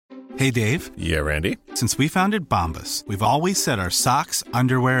Hey, Dave. Yeah, Randy? Since we founded Bombas, we've always said our socks,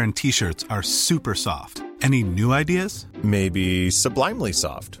 underwear, and T-shirts are super soft. Any new ideas? Maybe sublimely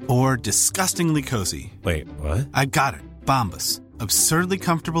soft. Or disgustingly cozy. Wait, what? I got it. Bombas. Absurdly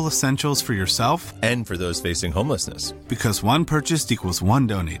comfortable essentials for yourself and for those facing homelessness. Because one purchased equals one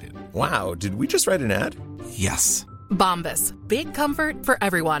donated. Wow, did we just write an ad? Yes. Bombas. Big comfort for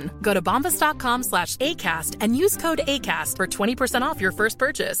everyone. Go to bombas.com/ACAST and use code ACAST for 20% off your first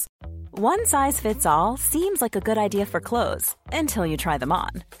purchase. One size fits all seems like a good idea for clothes until you try them on.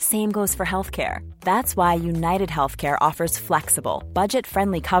 Same goes for healthcare. That's why United Healthcare offers flexible,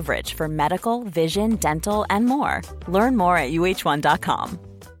 budget-friendly coverage for medical, vision, dental, and more. Learn more at uh1.com.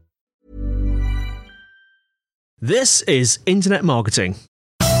 This is Internet Marketing.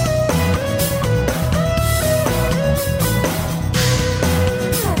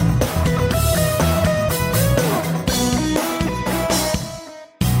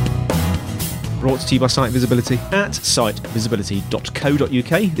 Brought to you by Site Visibility at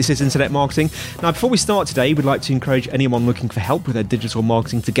sitevisibility.co.uk. This is Internet Marketing. Now, before we start today, we'd like to encourage anyone looking for help with their digital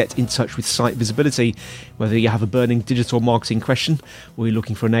marketing to get in touch with Site Visibility. Whether you have a burning digital marketing question or you're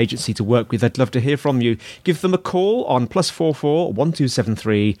looking for an agency to work with, I'd love to hear from you. Give them a call on +44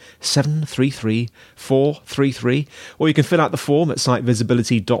 1273 733 433, or you can fill out the form at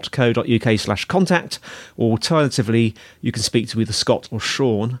sitevisibility.co.uk/contact. Alternatively, you can speak to either Scott or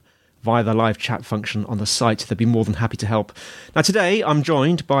Sean via the live chat function on the site. They'd be more than happy to help. Now, today I'm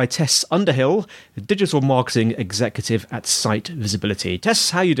joined by Tess Underhill, the Digital Marketing Executive at Site Visibility. Tess,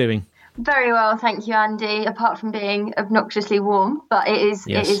 how are you doing? Very well, thank you, Andy, apart from being obnoxiously warm. But it is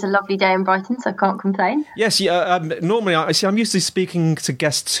a lovely day in Brighton, so I can't complain. Yes, normally I'm used to speaking to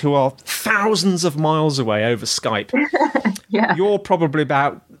guests who are thousands of miles away over Skype. Yeah. You're probably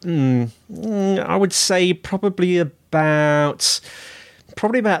about, I would say probably about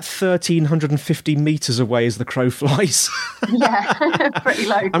 1,350 metres away as the crow flies. Yeah, pretty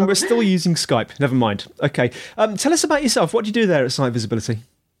low. And we're still using Skype. Never mind. Okay. Tell us about yourself. What do you do there at Site Visibility?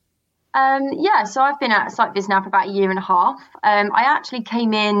 So I've been at Site Viz now for about a year and a half. I actually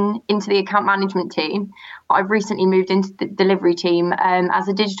came into the account management team, but I've recently moved into the delivery team as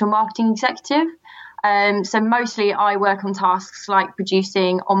a digital marketing executive. So mostly I work on tasks like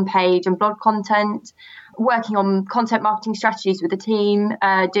producing on-page and blog content, working on content marketing strategies with the team,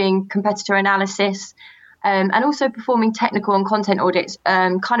 doing competitor analysis, and also performing technical and content audits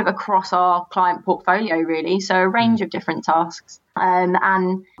kind of across our client portfolio, really. So a range of different tasks.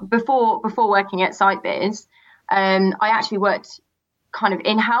 And before working at SiteBiz, I actually worked kind of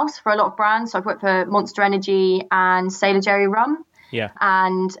in-house for a lot of brands. So I've worked for Monster Energy and Sailor Jerry Rum. Yeah.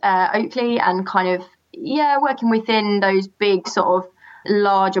 And Oakley, and kind of, working within those big sort of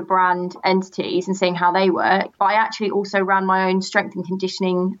larger brand entities and seeing how they work. But I actually also ran my own strength and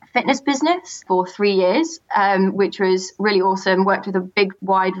conditioning fitness business for 3 years, which was really awesome. Worked with a big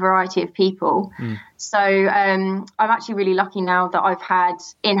wide variety of people. So I'm actually really lucky now that I've had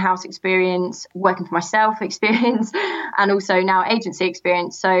in-house experience, working for myself experience, and also now agency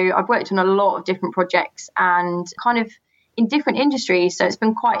experience. So I've worked on a lot of different projects and kind of in different industries. So it's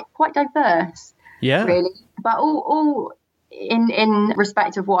been quite diverse. Yeah. Really. But all in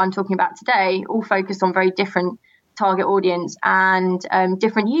respect of what I'm talking about today, all focused on very different target audience and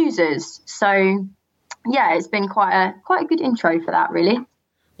different users. So, it's been quite a good intro for that, really.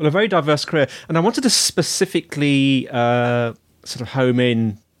 Well, a very diverse career. And I wanted to specifically sort of home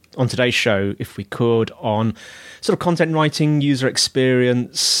in on today's show, if we could, on sort of content writing, user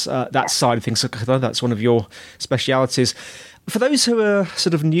experience, that side of things. So that's one of your specialities. For those who are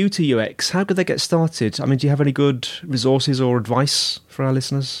sort of new to UX, how could they get started? I mean, do you have any good resources or advice for our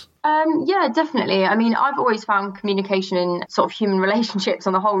listeners? Yeah, definitely. I mean, I've always found communication and sort of human relationships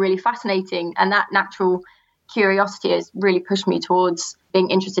on the whole really fascinating. And that natural curiosity has really pushed me towards being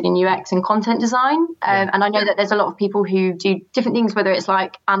interested in UX and content design. And I know that there's a lot of people who do different things, whether it's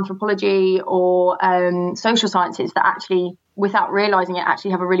like anthropology or social sciences, that actually, without realising it, actually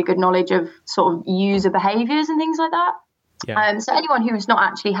have a really good knowledge of sort of user behaviours and things like that. Yeah. So anyone who has not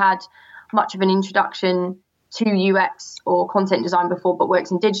actually had much of an introduction to UX or content design before but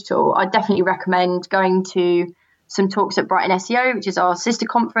works in digital, I definitely recommend going to some talks at Brighton SEO, which is our sister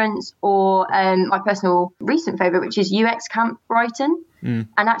conference, or my personal recent favourite, which is UX Camp Brighton. And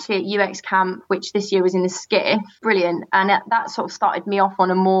actually at UX Camp, which this year was in the Skiff, brilliant. And that sort of started me off on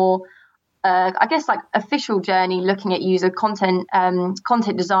a more, I guess, like official journey looking at user content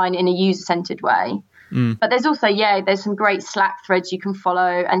design in a user-centered way. But there's also, there's some great Slack threads you can follow,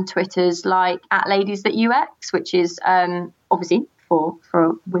 and Twitters like @LadiesThatUX, which is obviously for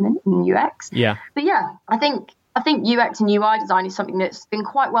women in UX. Yeah. But I think I think UX and UI design is something that's been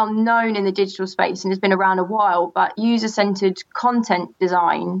quite well known in the digital space and has been around a while, but user-centered content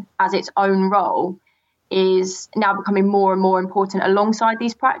design as its own role is now becoming more and more important alongside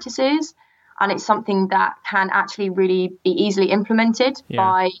these practices. And it's something that can actually really be easily implemented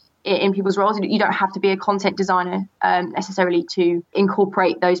in people's roles. You don't have to be a content designer necessarily to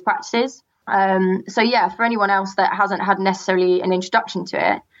incorporate those practices. For anyone else that hasn't had necessarily an introduction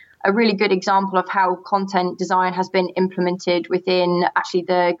to it, a really good example of how content design has been implemented within actually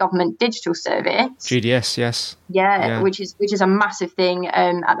the government digital service. GDS, yes. Yeah. which is a massive thing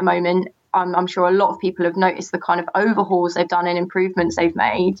at the moment. I'm sure a lot of people have noticed the kind of overhauls they've done and improvements they've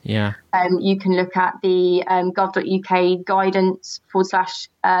made. Yeah. You can look at the gov.uk guidance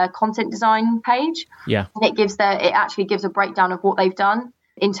 / content design page. Yeah. And it actually gives a breakdown of what they've done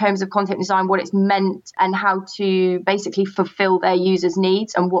in terms of content design, what it's meant and how to basically fulfill their users'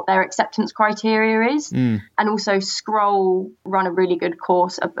 needs and what their acceptance criteria is. And also Scroll run a really good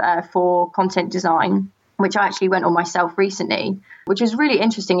course for content design, which I actually went on myself recently, which is really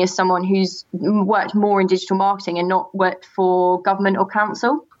interesting as someone who's worked more in digital marketing and not worked for government or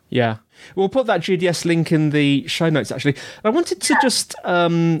council. Yeah. We'll put that GDS link in the show notes, actually. I wanted to just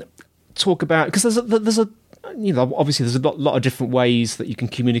talk about, because there's a obviously there's a lot of different ways that you can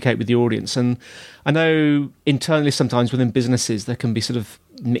communicate with the audience. And I know internally sometimes within businesses there can be sort of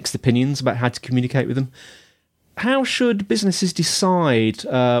mixed opinions about how to communicate with them. How should businesses decide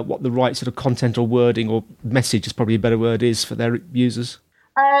what the right sort of content or wording or message is probably a better word is for their users?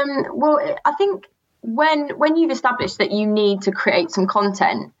 Well, I think when you've established that you need to create some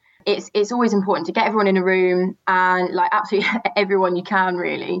content, it's always important to get everyone in a room and like absolutely everyone you can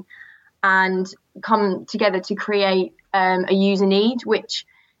really, and come together to create a user need, which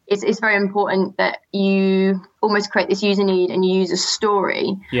is very important that you almost create this user need and you use a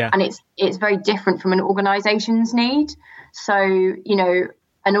story. Yeah. And it's very different from an organization's need. So,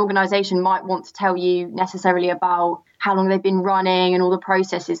 an organization might want to tell you necessarily about how long they've been running and all the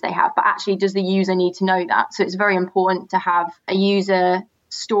processes they have, but actually does the user need to know that? So it's very important to have a user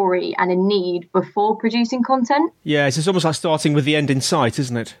story and a need before producing content. Yeah, it's almost like starting with the end in sight,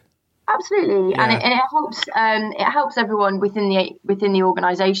 isn't it? Absolutely, yeah. and it helps everyone within the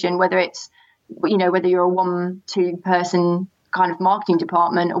organisation, whether it's whether you're a 1-2 person kind of marketing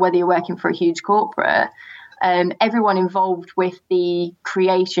department or whether you're working for a huge corporate. Everyone involved with the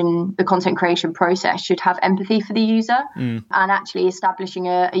content creation process should have empathy for the user, and actually establishing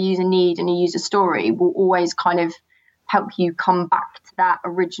a user need and a user story will always kind of help you come back to that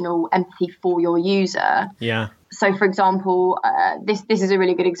original empathy for your user. Yeah. So, for example, this is a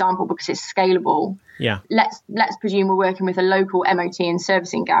really good example because it's scalable. Yeah. Let's presume we're working with a local MOT and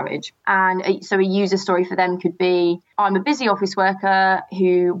servicing garage. And so a user story for them could be, I'm a busy office worker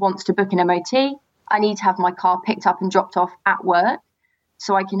who wants to book an MOT. I need to have my car picked up and dropped off at work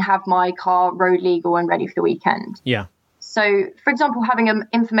so I can have my car road legal and ready for the weekend. Yeah. So, for example, having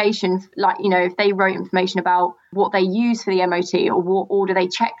information, like, if they wrote information about what they use for the MOT or what order they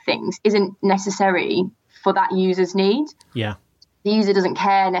check things isn't necessary for that user's need. Yeah. The user doesn't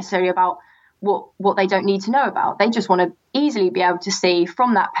care necessarily about what they don't need to know about. They just want to easily be able to see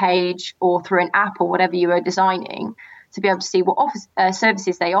from that page or through an app or whatever you are designing to be able to see what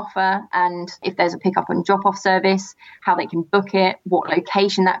services they offer, and if there's a pick up and drop off service, how they can book it, what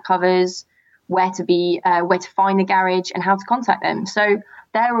location that covers, where to find the garage and how to contact them. So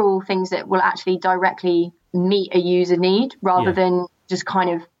they're all things that will actually directly meet a user need rather than just kind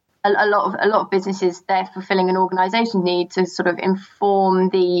of a lot of businesses, they're fulfilling an organization's need to sort of inform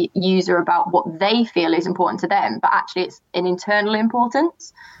the user about what they feel is important to them, but actually it's an internal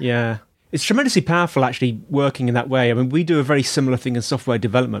importance. Yeah. It's tremendously powerful actually working in that way. I mean, we do a very similar thing in software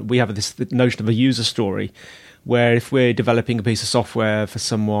development. We have this notion of a user story where if we're developing a piece of software for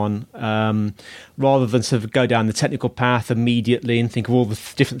someone, rather than sort of go down the technical path immediately and think of all the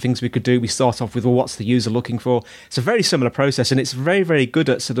different things we could do, we start off with, well, what's the user looking for? It's a very similar process, and it's very, very good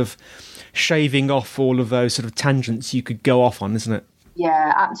at sort of shaving off all of those sort of tangents you could go off on, isn't it?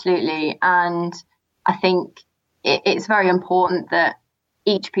 Yeah, absolutely. And I think it's very important that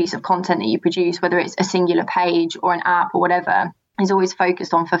each piece of content that you produce, whether it's a singular page or an app or whatever, is always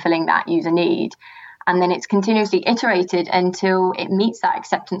focused on fulfilling that user need. And then it's continuously iterated until it meets that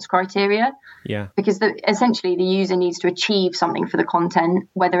acceptance criteria. Yeah. Because essentially the user needs to achieve something for the content,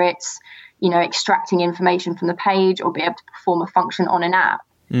 whether it's, extracting information from the page or be able to perform a function on an app.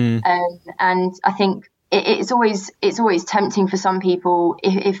 And I think it's always tempting for some people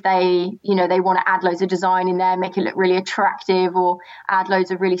if they, they want to add loads of design in there, make it look really attractive, or add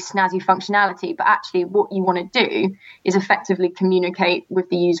loads of really snazzy functionality. But actually what you want to do is effectively communicate with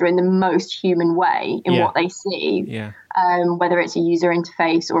the user in the most human way in what they see, whether it's a user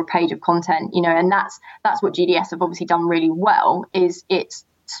interface or a page of content, and that's what GDS have obviously done really well, is it's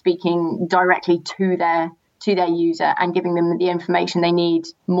speaking directly to their user and giving them the information they need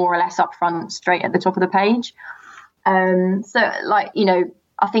more or less upfront, straight at the top of the page. I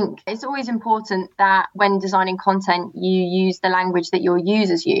think it's always important that when designing content, you use the language that your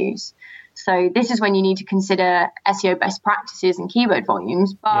users use. So this is when you need to consider SEO best practices and keyword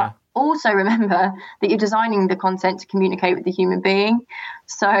volumes, but also remember that you're designing the content to communicate with the human being.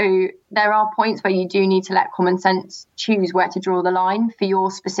 So there are points where you do need to let common sense choose where to draw the line for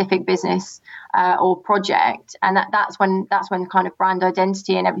your specific business or project. And that's when kind of brand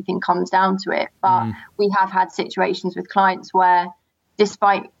identity and everything comes down to it. But we have had situations with clients where,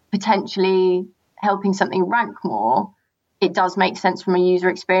 despite potentially helping something rank more, it does make sense from a user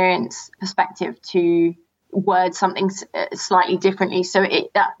experience perspective to word something slightly differently. So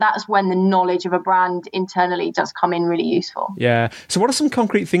that's when the knowledge of a brand internally does come in really useful. Yeah. So what are some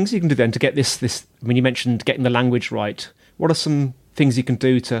concrete things you can do then to get this when you mentioned getting the language right, what are some things you can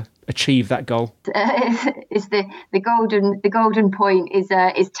do to achieve that goal? Is the golden point is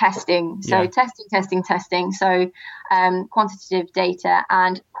testing. So testing. So quantitative data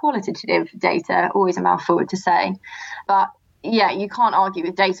and qualitative data, always a mouthful to say, but you can't argue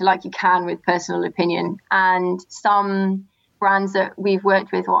with data like you can with personal opinion. And some brands that we've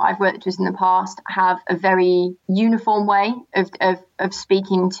worked with, or I've worked with in the past, have a very uniform way of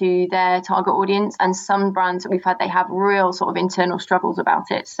speaking to their target audience. And some brands that we've had, they have real sort of internal struggles about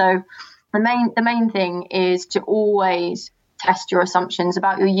it. So the main thing is to always test your assumptions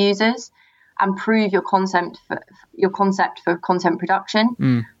about your users and prove your concept for content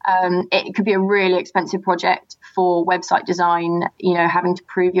production. It could be a really expensive project for website design, having to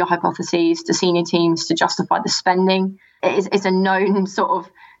prove your hypotheses to senior teams to justify the spending. It's a known sort of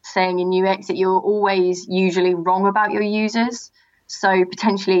saying in UX that you're always usually wrong about your users. So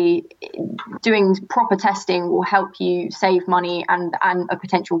potentially doing proper testing will help you save money and a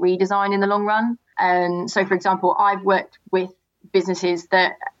potential redesign in the long run. So for example, I worked with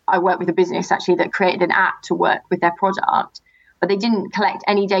a business actually that created an app to work with their product, but they didn't collect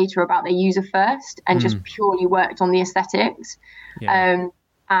any data about their user first and just purely worked on the aesthetics.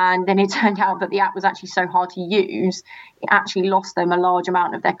 And then it turned out that the app was actually so hard to use, it actually lost them a large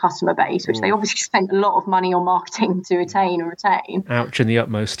amount of their customer base, which they obviously spent a lot of money on marketing to attain or retain. Ouch in the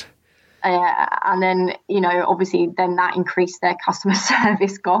utmost. And then, obviously then that increased their customer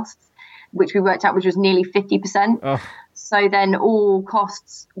service costs, which we worked out, which was nearly 50%. Oh. So then all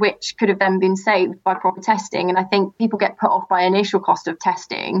costs, which could have then been saved by proper testing. And I think people get put off by initial cost of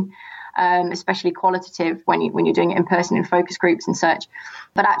testing, especially qualitative when you're doing it in person in focus groups and such.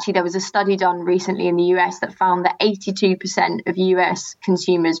 But actually there was a study done recently in the US that found that 82% of US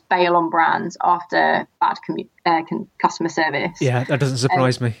consumers bail on brands after bad customer service. Yeah, that doesn't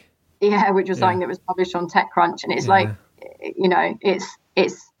surprise me. Yeah, which was something that was published on TechCrunch. And it's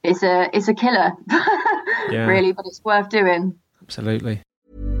it's a killer, really, but it's worth doing. Absolutely.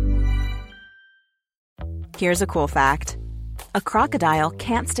 Here's a cool fact. A crocodile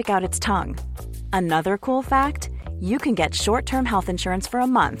can't stick out its tongue. Another cool fact, you can get short-term health insurance for a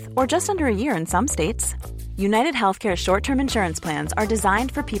month or just under a year in some states. United Healthcare short-term insurance plans are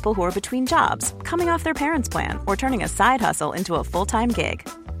designed for people who are between jobs, coming off their parents' plan, or turning a side hustle into a full-time gig.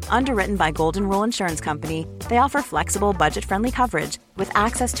 Underwritten by Golden Rule Insurance Company, they offer flexible, budget-friendly coverage with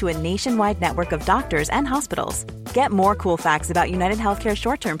access to a nationwide network of doctors and hospitals. Get more cool facts about United Healthcare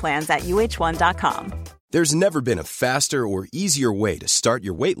short-term plans at uh1.com. There's never been a faster or easier way to start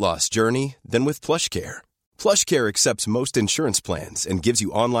your weight loss journey than with PlushCare. PlushCare accepts most insurance plans and gives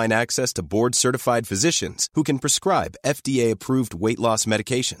you online access to board-certified physicians who can prescribe FDA-approved weight loss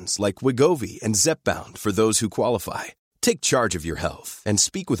medications like Wegovy and Zepbound for those who qualify. Take charge of your health and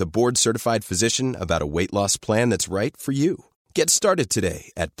speak with a board-certified physician about a weight loss plan that's right for you. Get started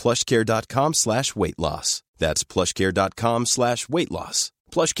today at plushcare.com/weight-loss. That's plushcare.com/weight-loss.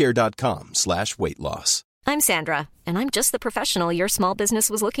 plushcare.com/weight-loss. I'm Sandra, and I'm just the professional your small business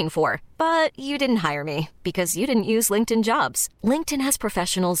was looking for. But you didn't hire me because you didn't use LinkedIn Jobs. LinkedIn has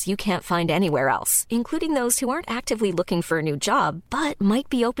professionals you can't find anywhere else, including those who aren't actively looking for a new job, but might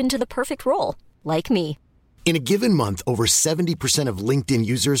be open to the perfect role, like me. In a given month, over 70% of LinkedIn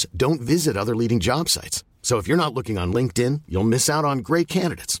users don't visit other leading job sites. So if you're not looking on LinkedIn, you'll miss out on great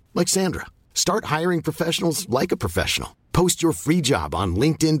candidates like Sandra. Start hiring professionals like a professional. Post your free job on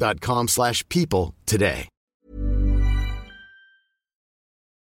linkedin.com/people today.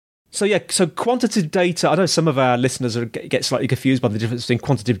 So quantitative data, I know some of our listeners get slightly confused by the difference between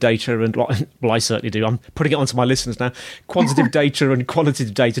quantitative data and, well, I certainly do. I'm putting it onto my listeners now. Quantitative data and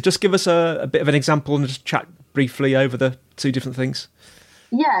qualitative data. Just give us a bit of an example and just chat briefly over the two different things.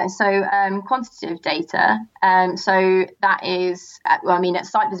 Yeah, so quantitative data. So that is, at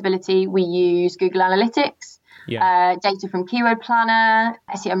Site Visibility, we use Google Analytics. Yeah. Data from Keyword Planner,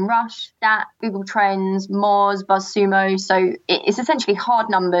 SEMrush, Stat, Google Trends, Moz, BuzzSumo. So it's essentially hard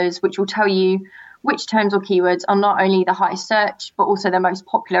numbers which will tell you which terms or keywords are not only the highest search, but also the most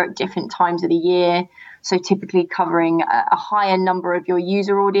popular at different times of the year. So typically covering a higher number of your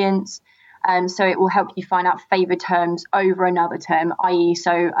user audience. So it will help you find out favoured terms over another term, i.e.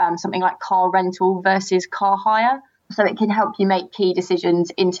 something like car rental versus car hire. So it can help you make key decisions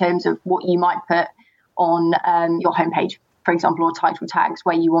in terms of what you might put on your homepage, for example, or title tags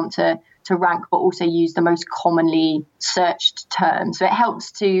where you want to rank, but also use the most commonly searched term. So it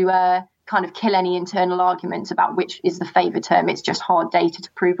helps to kind of kill any internal arguments about which is the favoured term. It's just hard data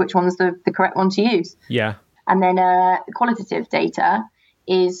to prove which one's the correct one to use. Yeah. And then qualitative data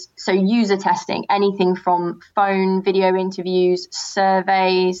is so user testing, anything from phone, video interviews,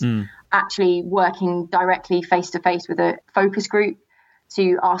 surveys, actually working directly face-to-face with a focus group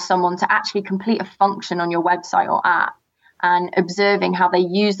to ask someone to actually complete a function on your website or app and observing how they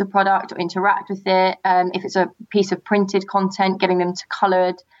use the product or interact with it. If it's a piece of printed content, getting them to colour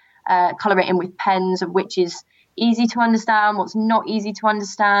it in with pens, of which is easy to understand, what's not easy to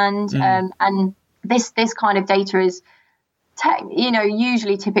understand. And this kind of data is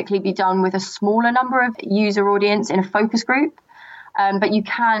usually typically be done with a smaller number of user audience in a focus group. But you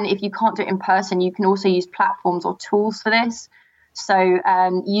can, if you can't do it in person, you can also use platforms or tools for this. So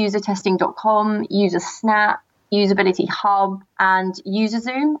usertesting.com, UserSnap, Usability Hub and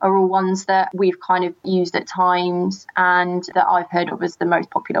UserZoom are all ones that we've kind of used at times and that I've heard of as the most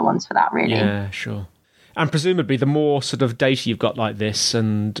popular ones for that, really. Yeah, sure. And presumably the more sort of data you've got like this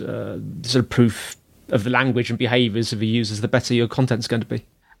and sort of proof of the language and behaviours of your users, the better your content's going to be.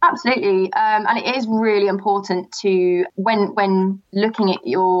 Absolutely. And it is really important to, when looking at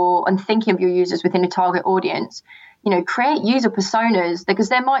and thinking of your users within a target audience, create user personas, because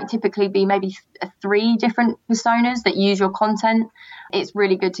there might typically be maybe 3 different personas that use your content. It's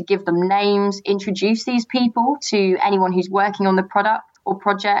really good to give them names, introduce these people to anyone who's working on the product or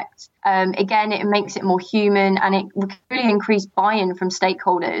project. Again, it makes it more human and it will really increase buy-in from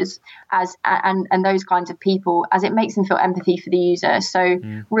stakeholders and those kinds of people, as it makes them feel empathy for the user. So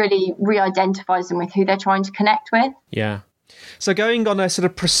really re-identifies them with who they're trying to connect with. Yeah. So going on a sort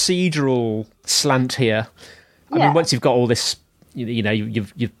of procedural slant here, I mean, once you've got all this,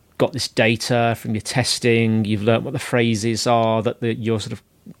 you've got this data from your testing, you've learnt what the phrases are that your sort of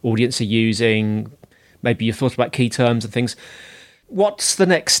audience are using, maybe you've thought about key terms and things. What's the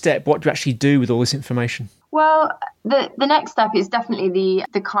next step? What do you actually do with all this information? Well, the next step is definitely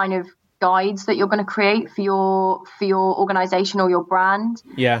the kind of guides that you're going to create for your organisation or your brand.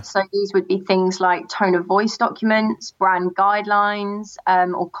 Yeah. So these would be things like tone of voice documents, brand guidelines,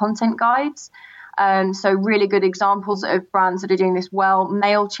 or content guides. So really good examples of brands that are doing this well.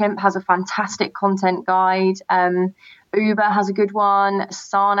 MailChimp has a fantastic content guide. Uber has a good one.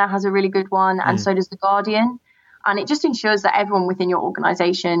 Asana has a really good one. And so does The Guardian. And it just ensures that everyone within your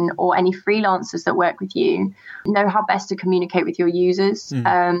organization or any freelancers that work with you know how best to communicate with your users.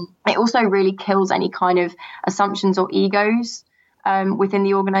 It also really kills any kind of assumptions or egos within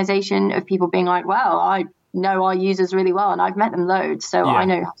the organization of people being like, well, I know our users really well and I've met them loads, so I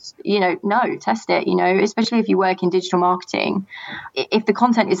know, no, test it, especially if you work in digital marketing. If the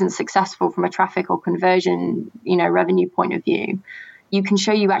content isn't successful from a traffic or conversion, revenue point of view, you can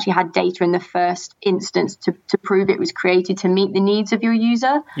show you actually had data in the first instance to prove it was created to meet the needs of your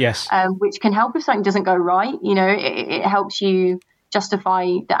user. Yes. Which can help if something doesn't go right. It helps you justify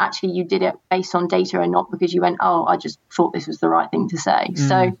that actually you did it based on data and not because you went, oh, I just thought this was the right thing to say.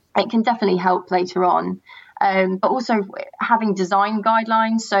 So it can definitely help later on. But also having design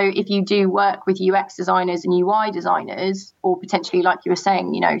guidelines. So if you do work with UX designers and UI designers, or potentially, like you were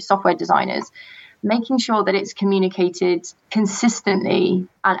saying, software designers, making sure that it's communicated consistently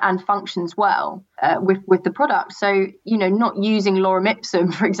and functions well with the product. So, not using lorem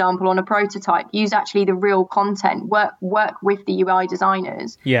ipsum, for example, on a prototype. Use actually the real content. Work with the UI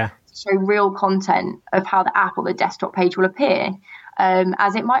designers. Yeah. To show real content of how the app or the desktop page will appear.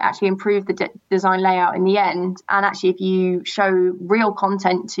 as it might actually improve the design layout in the end. And actually, if you show real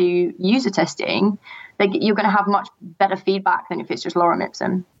content to user testing, you're going to have much better feedback than if it's just lorem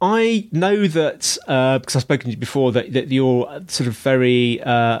ipsum. I know that, because I've spoken to you before, that you're sort of very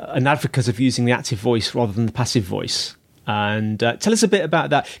an advocate of using the active voice rather than the passive voice. And tell us a bit about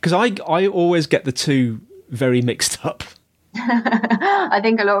that, because I always get the two very mixed up. I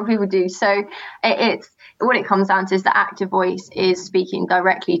think a lot of people do. So it's what it comes down to is the active voice is speaking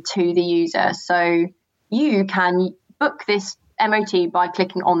directly to the user. So you can book this MOT by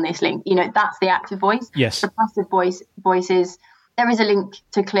clicking on this link. That's the active voice. Yes. The passive voice is there is a link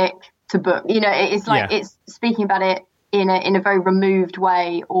to click to book. It's like it's speaking about it in a very removed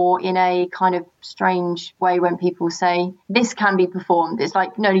way, or in a kind of strange way. When people say this can be performed, it's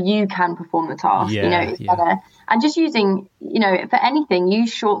like, no, you can perform the task. It's better. And just using, for anything,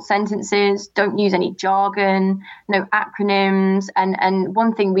 use short sentences, don't use any jargon, no acronyms. And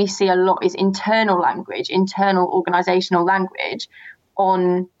one thing we see a lot is internal organizational language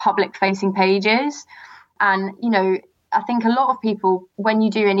on public facing pages. And, I think a lot of people, when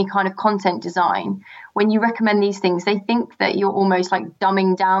you do any kind of content design, when you recommend these things, they think that you're almost like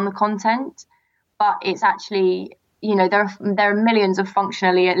dumbing down the content, but it's actually, there are millions of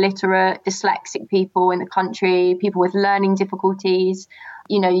functionally illiterate, dyslexic people in the country, people with learning difficulties.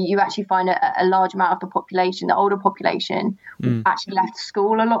 You actually find a large amount of the population, the older population, actually left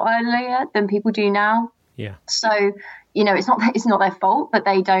school a lot earlier than people do now. Yeah. So, it's not their fault, but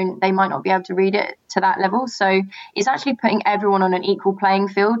they might not be able to read it to that level. So it's actually putting everyone on an equal playing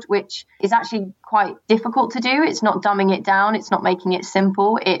field, which is actually quite difficult to do. It's not dumbing it down. It's not making it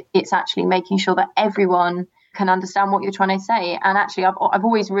simple. It's actually making sure that everyone can understand what you're trying to say. And actually, I've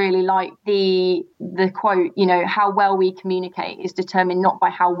always really liked the quote, how well we communicate is determined not by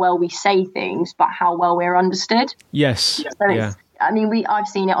how well we say things, but how well we're understood. Yes. So I've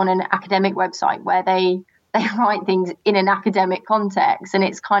seen it on an academic website where they write things in an academic context, and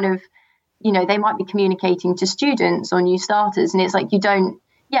it's kind of, they might be communicating to students or new starters, and it's like,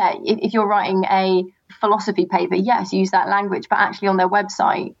 if you're writing a philosophy paper, yes, use that language, but actually on their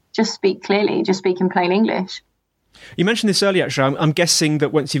website, just speak clearly, just speak in plain English. You mentioned this earlier, actually. I'm guessing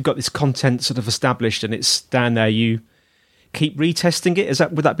that once you've got this content sort of established and it's down there, you keep retesting it.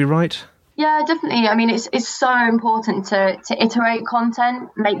 Would that be right? Yeah, definitely. I mean, it's so important to iterate content,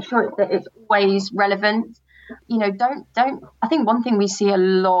 make sure that it's always relevant. Don't. I think one thing we see a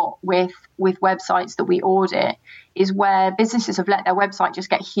lot with websites that we audit is where businesses have let their website just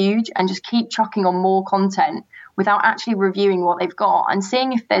get huge and just keep chucking on more content without actually reviewing what they've got and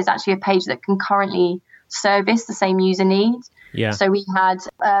seeing if there's actually a page that can currently service the same user needs. Yeah. So we have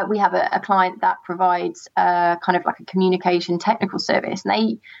a client that provides kind of like a communication technical service,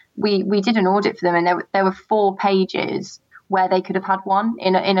 and we did an audit for them, and there were 4 pages where they could have had one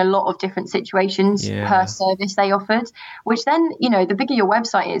in a lot of different situations per service they offered, which then, the bigger your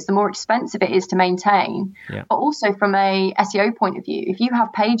website is, the more expensive it is to maintain. Yeah. But also from a SEO point of view, if you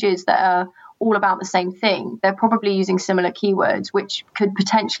have pages that are all about the same thing, they're probably using similar keywords, which could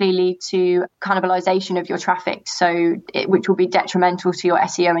potentially lead to cannibalization of your traffic, which will be detrimental to your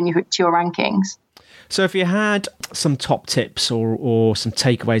SEO and to your rankings. So if you had some top tips or some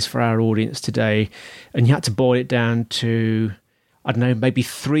takeaways for our audience today, and you had to boil it down to, I don't know, maybe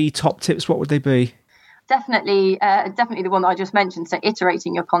 3 top tips, what would they be? Definitely the one that I just mentioned. So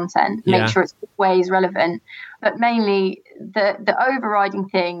iterating your content, make sure it's always relevant. But mainly the overriding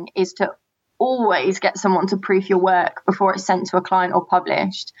thing is to always get someone to proof your work before it's sent to a client or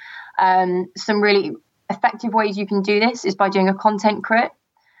published. Some really effective ways you can do this is by doing a content crit.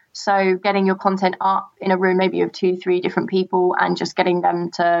 So getting your content up in a room maybe of 2-3 different people and just getting them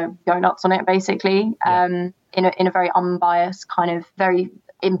to go nuts on it, basically, in a very unbiased, kind of very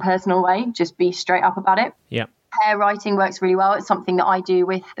impersonal way. Just be straight up about it. Yeah. Pair writing works really well. It's something that I do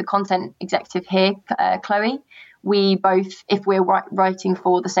with the content executive here, Chloe. We both, if we're writing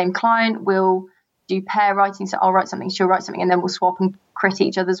for the same client, we'll do pair writing. So I'll write something, she'll write something, and then we'll swap and crit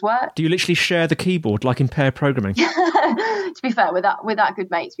each other's work. Do you literally share the keyboard like in pair programming? To be fair, with that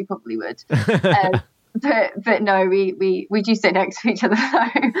good mates, we probably would. But no, we do sit next to each other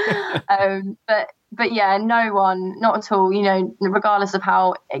though. But yeah, no one, not at all, regardless of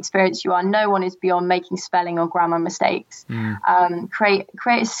how experienced you are, no one is beyond making spelling or grammar mistakes. Create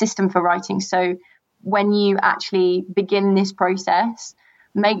a system for writing. So when you actually begin this process,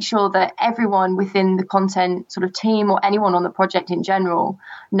 make sure that everyone within the content sort of team or anyone on the project in general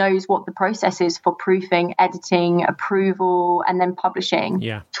knows what the process is for proofing, editing, approval, and then publishing.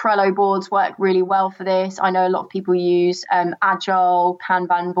 Yeah. Trello boards work really well for this. I know a lot of people use Agile,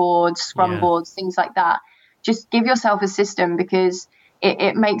 Kanban boards, Scrum boards, things like that. just give yourself a system, because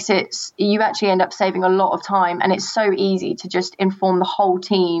it makes it, you actually end up saving a lot of time, and it's so easy to just inform the whole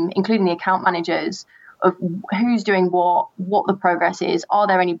team, including the account managers, of who's doing what the progress is, are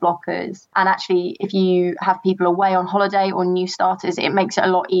there any blockers? And actually, if you have people away on holiday or new starters, it makes it a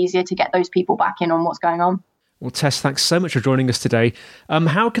lot easier to get those people back in on what's going on. Well, Tess, thanks so much for joining us today.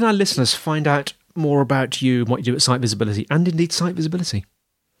 How can our listeners find out more about you and what you do at Site Visibility, and indeed Site Visibility?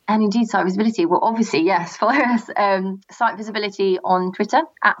 And indeed, Site Visibility. Well, obviously, yes, follow us. Site Visibility on Twitter,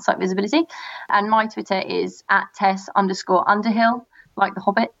 at Site Visibility. And my Twitter is at Tess_Underhill, like the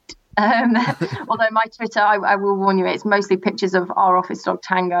Hobbit. Although my Twitter, I will warn you, it's mostly pictures of our office dog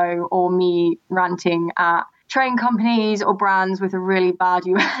Tango, or me ranting at train companies or brands with a really bad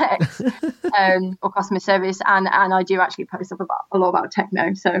UX or customer service. And I do actually post up a lot about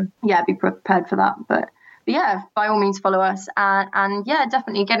techno. So yeah, be prepared for that. But yeah, by all means, follow us. And yeah,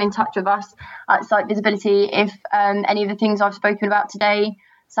 definitely get in touch with us at Site Visibility if any of the things I've spoken about today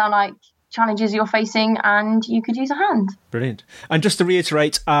sound like challenges you're facing and you could use a hand. Brilliant. And just to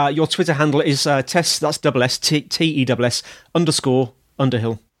reiterate, your Twitter handle is Tess, that's TESS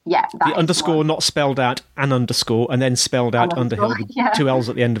 _Underhill. Yeah, the underscore not spelled out, an underscore, and then spelled out Underhill with two L's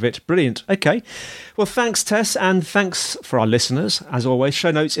at the end of it. Brilliant. Okay. Well, thanks, Tess, and thanks for our listeners. As always, show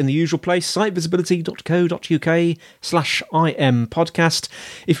notes in the usual place, sitevisibility.co.uk/IM podcast.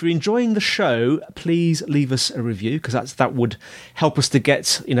 If you're enjoying the show, please leave us a review, because that would help us to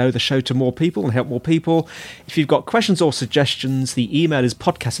get the show to more people and help more people. If you've got questions or suggestions, the email is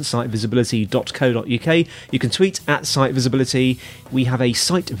podcast@sitevisibility.co.uk. You can tweet at sitevisibility. We have a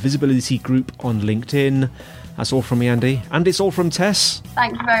Site Visibility group on LinkedIn. That's all from me, Andy, and it's all from Tess.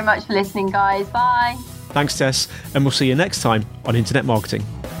 Thank you very much for listening, guys. Bye. Thanks, Tess, and we'll see you next time on Internet Marketing.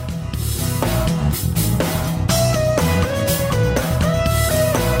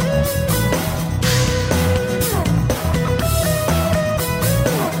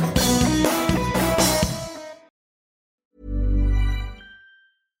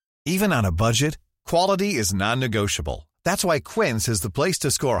 Even on a budget, quality is non-negotiable. That's why Quince is the place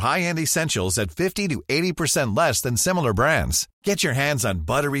to score high-end essentials at 50 to 80% less than similar brands. Get your hands on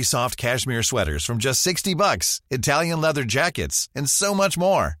buttery soft cashmere sweaters from just $60, Italian leather jackets, and so much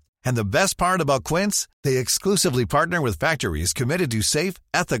more. And the best part about Quince, they exclusively partner with factories committed to safe,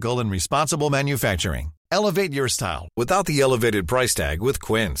 ethical, and responsible manufacturing. Elevate your style without the elevated price tag with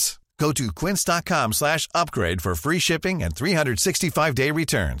Quince. Go to quince.com/upgrade for free shipping and 365-day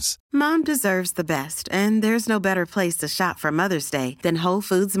returns. Mom deserves the best, and there's no better place to shop for Mother's Day than Whole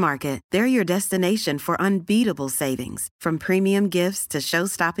Foods Market. They're your destination for unbeatable savings, from premium gifts to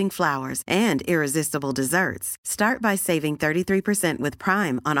show-stopping flowers and irresistible desserts. Start by saving 33% with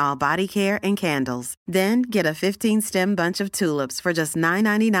Prime on all body care and candles. Then get a 15-stem bunch of tulips for just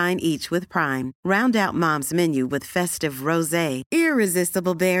 $9.99 each with Prime. Round out Mom's menu with festive rosé,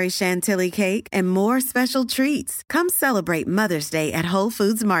 irresistible berry chantilly cake, and more special treats. Come celebrate Mother's Day at Whole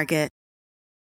Foods Market.